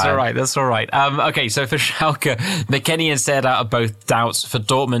that slide. That's all right. Okay, so for Schalke, McKennie and Serda are both doubts. For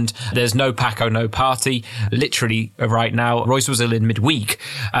Dortmund, there's no Paco, no Party. Literally right now, Royce was ill in midweek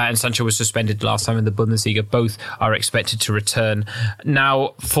and Sancho was suspended last time in the Bundesliga. Both are expected to return.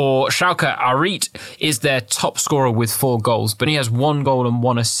 Now, for Schalke, Arit is their top scorer with 4 goals, but he has 1 goal and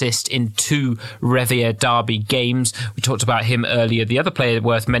 1 assist in 2 Revier Derby games. We talked about him earlier. The other player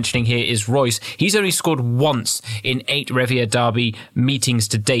worth mentioning here is Royce. He's only scored once in 8 Revier Derby meetings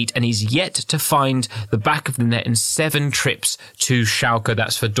to date, and he's yet to find the back of the net in 7 trips to Schalke.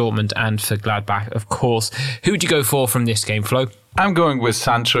 That's for Dortmund and for Gladbach, of course. Who do you go for from this game, Flo? I'm going with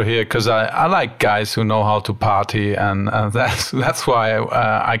Sancho here because I like guys who know how to party, and that's why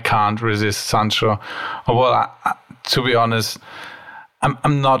I can't resist Sancho. Well, to be honest,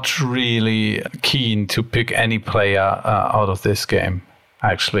 I'm not really keen to pick any player out of this game,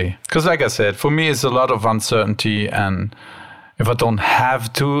 actually. Because like I said, for me, it's a lot of uncertainty, and if I don't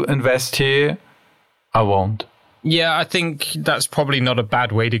have to invest here, I won't. Yeah, I think that's probably not a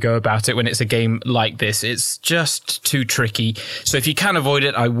bad way to go about it when it's a game like this. It's just too tricky. So if you can avoid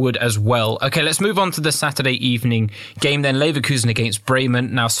it, I would as well. Okay, let's move on to the Saturday evening game then. Leverkusen against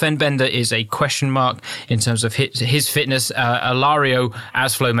Bremen. Now, Sven Bender is a question mark in terms of his fitness. Alario,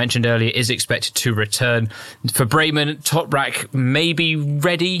 as Flo mentioned earlier, is expected to return. For Bremen, Toprak may be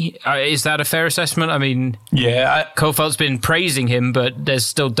ready. Is that a fair assessment? I mean, yeah, Kofeld's been praising him, but there's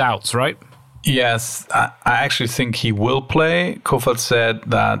still doubts, right? Yes, I actually think he will play. Kofeld said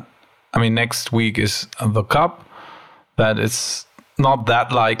that, next week is the Cup, that it's not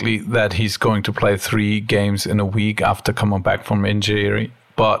that likely that he's going to play 3 games in a week after coming back from injury.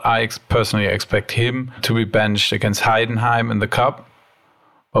 But I personally expect him to be benched against Heidenheim in the Cup.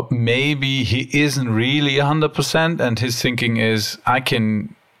 But maybe he isn't really 100%, and his thinking is, I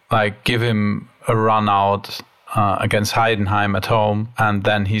can give him a run out against Heidenheim at home, and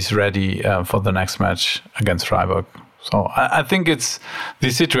then he's ready for the next match against Freiburg. So I think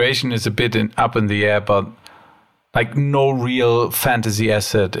the situation is a bit up in the air, but no real fantasy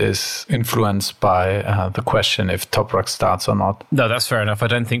asset is influenced by the question if Toprak starts or not. No, that's fair enough. I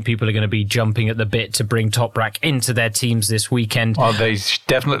don't think people are going to be jumping at the bit to bring Toprak into their teams this weekend. Oh, they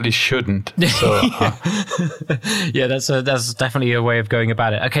definitely shouldn't. So, yeah, that's definitely a way of going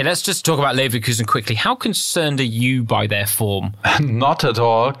about it. Okay, let's just talk about Leverkusen quickly. How concerned are you by their form? Not at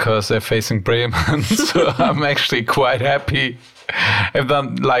all, because they're facing Bremen. So I'm actually quite happy.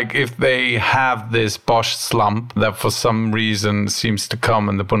 If they have this Bosch slump that for some reason seems to come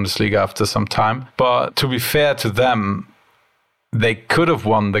in the Bundesliga after some time. But to be fair to them, they could have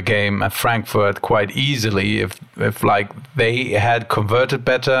won the game at Frankfurt quite easily if they had converted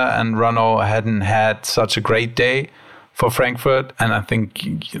better and Renault hadn't had such a great day for Frankfurt. And I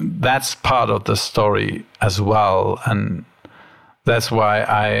think that's part of the story as well. And that's why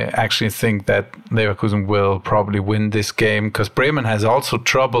I actually think that Leverkusen will probably win this game, because Bremen has also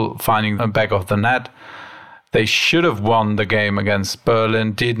trouble finding the back of the net. They should have won the game against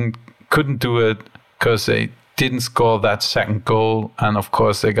Berlin, couldn't do it because they didn't score that second goal. And of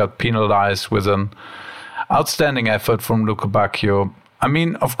course, they got penalized with an outstanding effort from Luca Bacchio.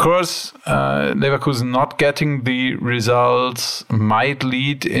 Of course, Leverkusen not getting the results might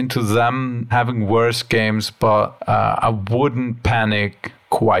lead into them having worse games, but I wouldn't panic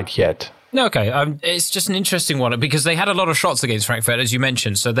quite yet. Okay, it's just an interesting one because they had a lot of shots against Frankfurt, as you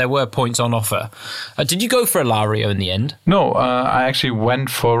mentioned, so there were points on offer. Did you go for Alario in the end? No, I actually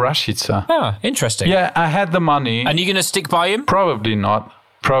went for Rashica. Ah, interesting. Yeah, I had the money. And you're going to stick by him? Probably not.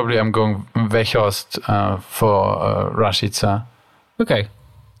 Probably I'm going Weghorst for Rashica. Okay.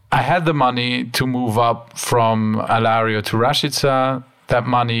 I had the money to move up from Alario to Rashica. That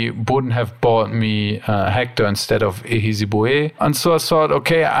money wouldn't have bought me Hector instead of Ehizibue. And so I thought,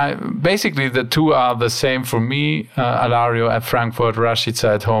 okay, basically the two are the same for me. Alario at Frankfurt,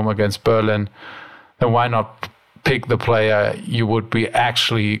 Rashica at home against Berlin. Then why not pick the player you would be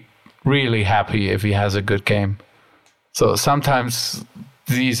actually really happy if he has a good game? So sometimes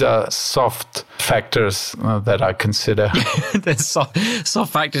these are soft factors that I consider. The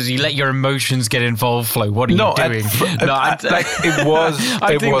soft factors. You let your emotions get involved, Flo. What are you doing? It was.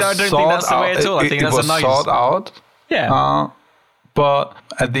 I don't think that's the way at all. I think that's a nice. Thought out. Yeah. But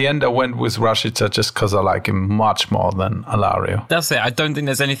at the end, I went with Rashica just because I like him much more than Alario. That's it. I don't think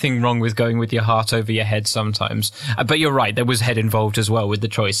there's anything wrong with going with your heart over your head sometimes. But you're right. There was head involved as well with the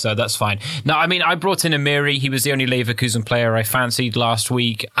choice, so that's fine. Now, I mean, I brought in Amiri. He was the only Leverkusen player I fancied last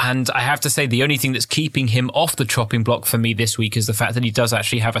week. And I have to say, the only thing that's keeping him off the chopping block for me this week is the fact that he does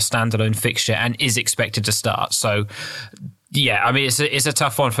actually have a standalone fixture and is expected to start. So... yeah, I mean, it's a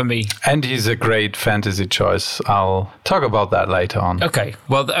tough one for me. And he's a great fantasy choice. I'll talk about that later on. Okay,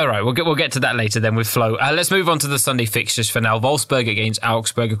 well, all right, we'll get to that later then with Flo. Let's move on to the Sunday fixtures for now. Wolfsburg against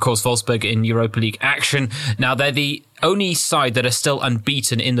Augsburg. Of course, Wolfsburg in Europa League action. Now, they're the only side that are still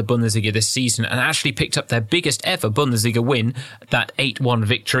unbeaten in the Bundesliga this season and actually picked up their biggest ever Bundesliga win, that 8-1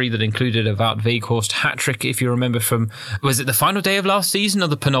 victory that included a Wout Weghorst hat-trick, if you remember from, was it the final day of last season or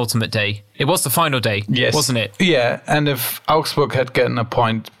the penultimate day? It was the final day, yes, wasn't it? Yeah, and if Augsburg had gotten a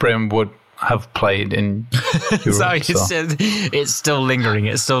point, Bremen would have played in Europe. It's still lingering.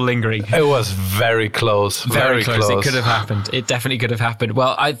 It's still lingering. It was very close. Very close. It could have happened. It definitely could have happened.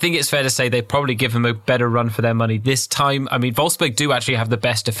 Well, I think it's fair to say they probably give them a better run for their money this time. I mean, Wolfsburg do actually have the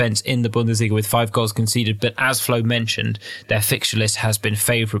best defence in the Bundesliga with 5 goals conceded, but as Flo mentioned, their fixture list has been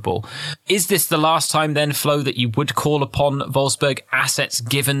favourable. Is this the last time then, Flo, that you would call upon Wolfsburg assets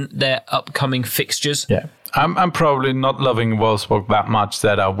given their upcoming fixtures? Yeah. I'm probably not loving Wolfsburg that much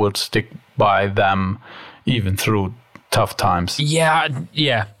that I would stick by them even through tough times. Yeah.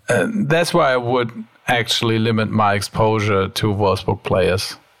 That's why I would actually limit my exposure to Wolfsburg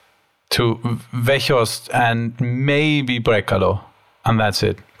players, to Weghorst and maybe Brekalo. And that's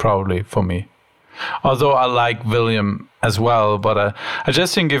it, probably, for me. Although I like William as well, but I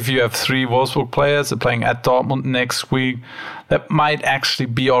just think if you have 3 Wolfsburg players playing at Dortmund next week, that might actually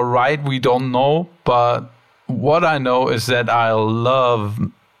be all right. We don't know, but what I know is that I'll love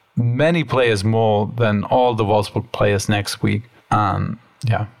many players more than all the Wolfsburg players next week.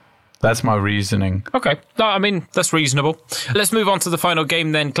 Yeah, that's my reasoning. Okay. No, I mean, that's reasonable. Let's move on to the final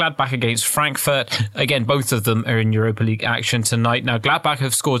game then. Gladbach against Frankfurt. Again, both of them are in Europa League action tonight. Now, Gladbach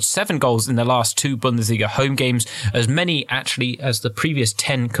have scored 7 goals in the last 2 Bundesliga home games, as many actually as the previous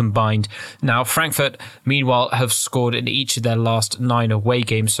 10 combined. Now, Frankfurt, meanwhile, have scored in each of their last 9 away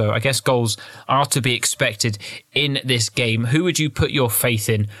games, so I guess goals are to be expected in this game. Who would you put your faith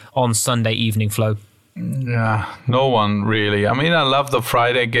in on Sunday evening, Flo? Yeah, no one really. I mean, I love the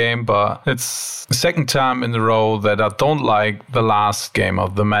Friday game, but it's the second time in a row that I don't like the last game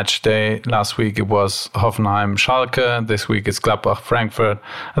of the match day. Last week it was Hoffenheim-Schalke. This week it's Gladbach-Frankfurt.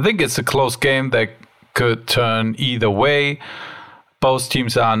 I think it's a close game that could turn either way. Both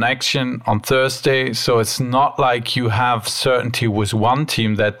teams are in action on Thursday, so it's not like you have certainty with one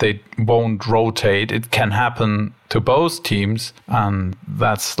team that they won't rotate. It can happen to both teams, and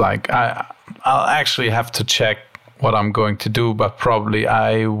that's like... I'll actually have to check what I'm going to do, but probably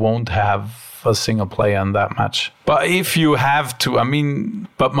I won't have a single player in that match. But if you have to,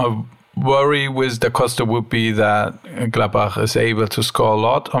 but my worry with Da Costa would be that Gladbach is able to score a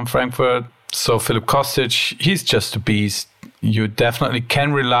lot on Frankfurt. So Filip Kostic, he's just a beast. You definitely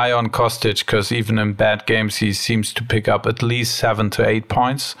can rely on Kostic because even in bad games, he seems to pick up at least 7 to 8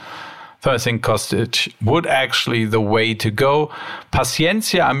 points. So I think Kostic would actually the way to go.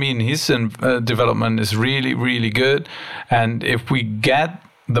 Paciencia, his development is really, really good. And if we get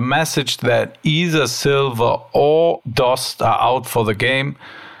the message that either Silva or Dost are out for the game,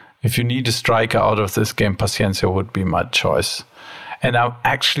 if you need a striker out of this game, Paciencia would be my choice. And I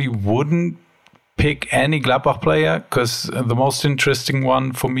actually wouldn't pick any Gladbach player because the most interesting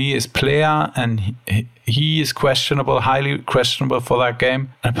one for me is Plea, and he is questionable, highly questionable for that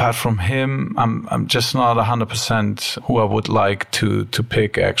game. And apart from him, I'm just not 100% who I would like to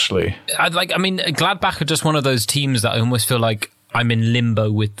pick actually. Gladbach are just one of those teams that I almost feel like I'm in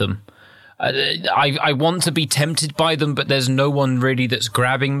limbo with them. I want to be tempted by them, but there's no one really that's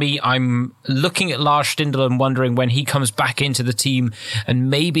grabbing me. I'm looking at Lars Stindl and wondering when he comes back into the team, and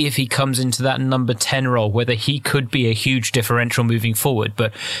maybe if he comes into that number 10 role, whether he could be a huge differential moving forward.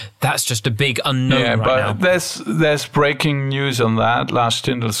 But that's just a big unknown right now. There's breaking news on that. Lars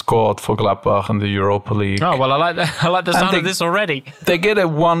Stindl scored for Gladbach in the Europa League. Oh, well, I like the sound of this already. They get a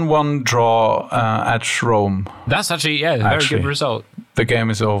 1-1 draw at Rome. That's actually, a very good result. The game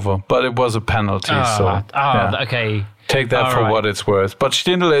is over, but it was a penalty. Okay. Take that for what it's worth. But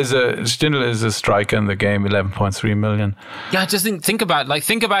Stindl is a striker in the game, 11.3 million. Yeah, just think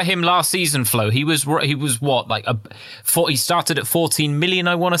about him last season, Flo. He was what, he started at 14 million,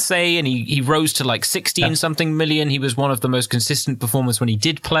 I want to say, and he rose to 16 something million. He was one of the most consistent performers when he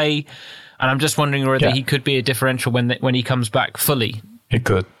did play, and I'm just wondering whether he could be a differential when he comes back fully. He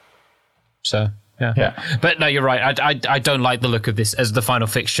could. So. Yeah. But no, you're right. I don't like the look of this as the final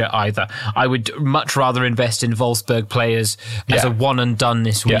fixture either. I would much rather invest in Wolfsburg players as a one and done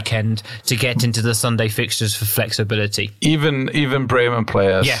this weekend to get into the Sunday fixtures for flexibility. Even Bremen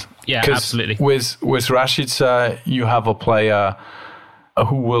players. Yeah, absolutely. With Rashica, you have a player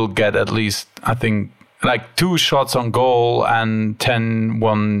who will get at least, I think, like 2 shots on goal and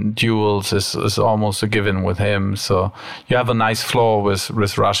 10-1 duels is almost a given with him. So you have a nice floor with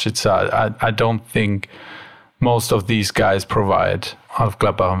Rashica. I don't think most of these guys provide out of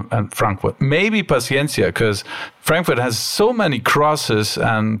Gladbach and Frankfurt. Maybe Paciencia, because Frankfurt has so many crosses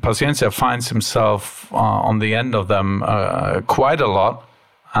and Paciencia finds himself on the end of them quite a lot.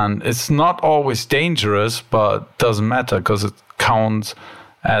 And it's not always dangerous, but doesn't matter because it counts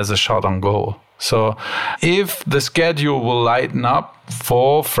as a shot on goal. So if the schedule will lighten up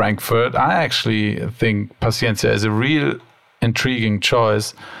for Frankfurt, I actually think Paciencia is a real intriguing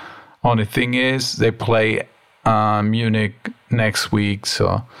choice. Only thing is, they play Munich next week,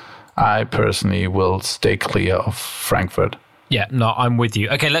 so I personally will stay clear of Frankfurt. Yeah, no, I'm with you.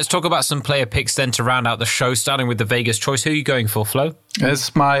 Okay, let's talk about some player picks then to round out the show, starting with the Vegas choice. Who are you going for, Flo?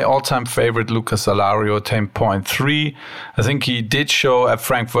 It's my all-time favorite, Lucas Alario, 10.3. I think he did show at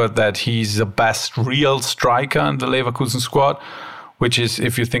Frankfurt that he's the best real striker in the Leverkusen squad, which is,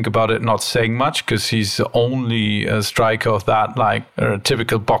 if you think about it, not saying much because he's the only striker of that, like a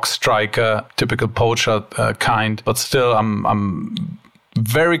typical box striker, typical poacher kind. But still, I'm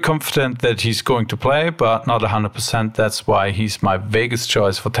very confident that he's going to play, but not 100%. That's why he's my Vegas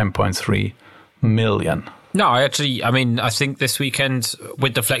choice for 10.3 million. No, I think this weekend,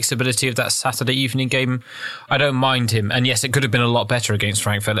 with the flexibility of that Saturday evening game, I don't mind him. And yes, it could have been a lot better against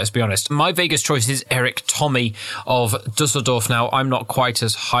Frankfurt, let's be honest. My Vegas choice is Eric Tommy of Dusseldorf. Now, I'm not quite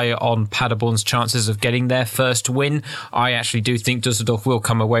as high on Paderborn's chances of getting their first win. I actually do think Dusseldorf will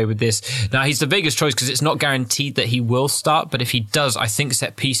come away with this. Now, he's the Vegas choice because it's not guaranteed that he will start, but if he does, I think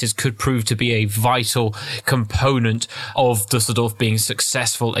set pieces could prove to be a vital component of Dusseldorf being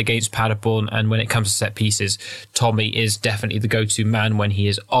successful against Paderborn. And when it comes to set pieces, Tommy is definitely the go-to man when he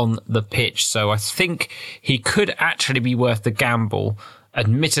is on the pitch. So I think he could actually be worth the gamble.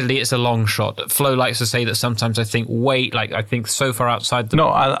 Admittedly, it's a long shot. Flo likes to say that sometimes I think so far outside the... No,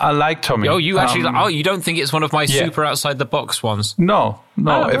 I like Tommy. Oh, you actually... you don't think it's one of my super outside the box ones? No.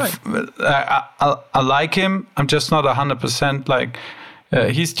 Right. I like him. I'm just not 100% like...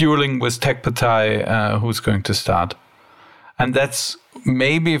 he's dueling with Tekpetai, who's going to start. And that's...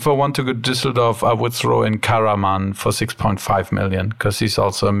 Maybe if I want to go to Düsseldorf, I would throw in Karaman for 6.5 million because he's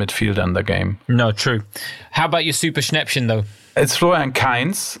also a midfielder in the game. No, true. How about your Super Schnäppchen, though? It's Florian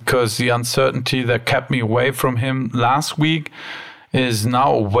Kainz because the uncertainty that kept me away from him last week is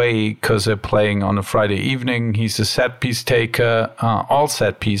now away because they're playing on a Friday evening. He's a set-piece taker. All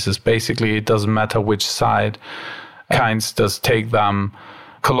set pieces, basically. It doesn't matter which side. Kainz does take them.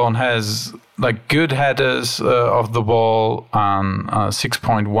 Cologne has... like good headers of the ball, and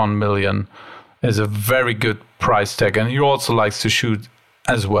 6.1 million is a very good price tag. And he also likes to shoot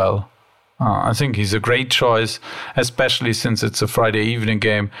as well. I think he's a great choice, especially since it's a Friday evening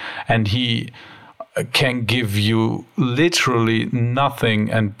game. And he can give you literally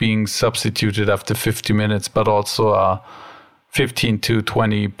nothing and being substituted after 50 minutes, but also a 15 to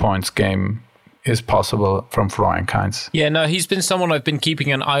 20 points game is possible from Florian Kainz. Yeah, no, he's been someone I've been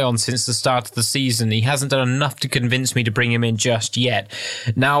keeping an eye on since the start of the season. He hasn't done enough to convince me to bring him in just yet.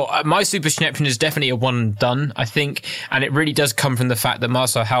 Now, my Super Schnäppchen is definitely a one and done, I think, and it really does come from the fact that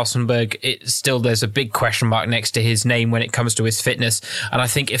Marcel Hausenberg, there's a big question mark next to his name when it comes to his fitness, and I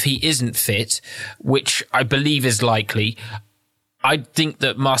think if he isn't fit, which I believe is likely, I think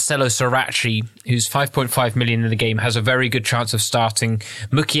that Marcelo Saracchi, who's 5.5 million in the game, has a very good chance of starting.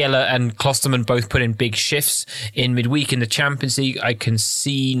 Mukiele and Klosterman both put in big shifts in midweek in the Champions League. I can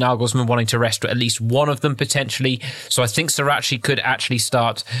see Nagelsmann wanting to rest at least one of them potentially. So I think Saracchi could actually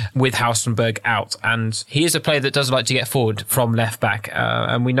start with Hausenberg out. And he is a player that does like to get forward from left back.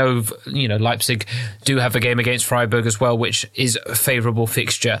 And we know, Leipzig do have a game against Freiburg as well, which is a favourable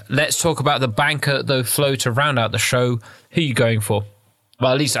fixture. Let's talk about the banker, though, Flo, to round out the show. Who are you going for?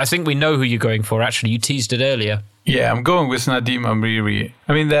 Well, at least I think we know who you're going for, actually. You teased it earlier. Yeah, I'm going with Nadim Amiri.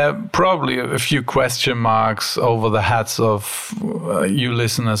 I mean, there are probably a few question marks over the heads of you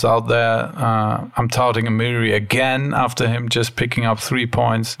listeners out there. I'm touting Amiri again after him just picking up 3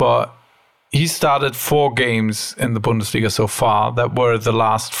 points. But he started 4 games in the Bundesliga so far. That were the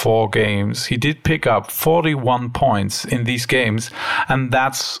last 4 games. He did pick up 41 points in these games. And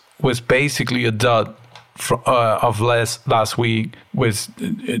was basically a dud of last week with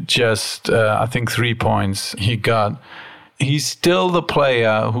just, I think, 3 points he got. he's still the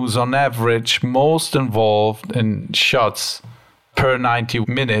player who's on average most involved in shots per 90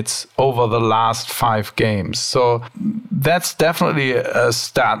 minutes over the last 5 games. So that's definitely a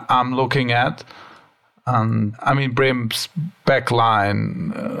stat I'm looking at. And I mean, Bremen's back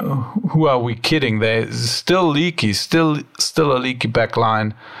line, who are we kidding? They're still leaky, still a leaky back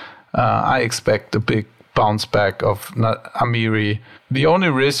line. I expect a big bounce back of Amiri. The only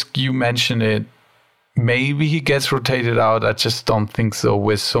risk, you mentioned it, maybe he gets rotated out. I just don't think so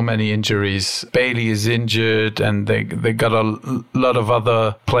with so many injuries. Bailey is injured and they got a lot of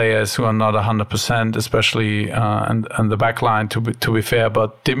other players who are not 100%, especially and the back line to be fair.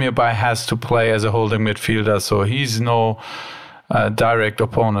 But Demirbay has to play as a holding midfielder, so he's no direct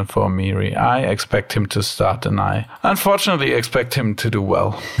opponent for Amiri. I expect him to start, and I unfortunately expect him to do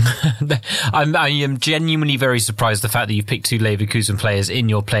well. I am genuinely very surprised the fact that you picked 2 Leverkusen players in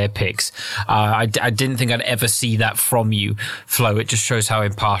your player picks. I didn't think I'd ever see that from you, Flo. It just shows how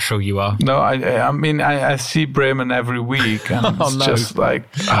impartial you are. No, I mean I see Bremen every week, and it's just like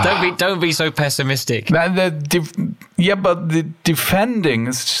don't be so pessimistic. But the defending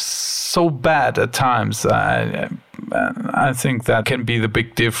is just so bad at times. I think that can be the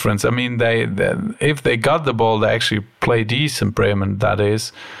big difference. I mean, they if they got the ball, they actually play decent, Bremen, that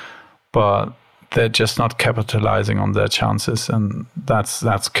is, but they're just not capitalizing on their chances, and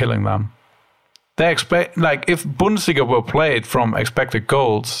that's killing them. They expect, like, if Bundesliga were played from expected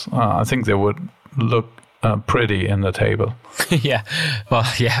goals, I think they would look pretty in the table. Yeah, well,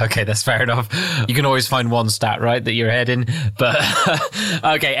 yeah, okay, that's fair enough. You can always find one stat, right, that you're ahead in. But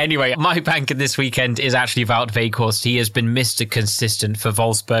okay, anyway, my banker this weekend is actually Wout Weghorst. He has been Mr. Consistent for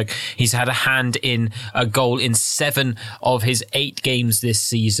Wolfsburg. He's had a hand in a goal in 7 of his 8 games this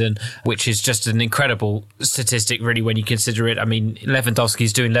season, which is just an incredible statistic, really, when you consider it. I mean,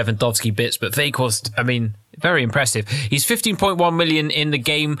 Lewandowski's doing Lewandowski bits, but Weghorst, I mean, very impressive. He's 15.1 million in the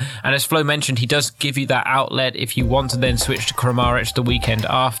game, and as Flo mentioned, he does give you that outlet if you want to then switch to Kramaric the weekend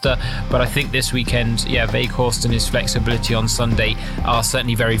after. But I think this weekend, yeah, Weghorst and his flexibility on Sunday are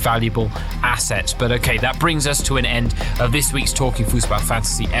certainly very valuable assets. But okay, that brings us to an end of this week's Talking Fußball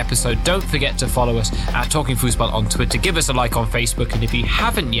Fantasy episode. Don't forget to follow us at Talking Fußball on Twitter. Give us a like on Facebook, and if you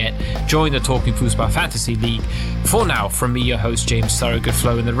haven't yet, join the Talking Fußball Fantasy League. For now, from me, your host James Thorogood,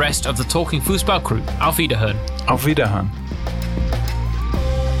 Flo, and the rest of the Talking Fußball crew, Auf Wiederhören. Auf Wiederhören.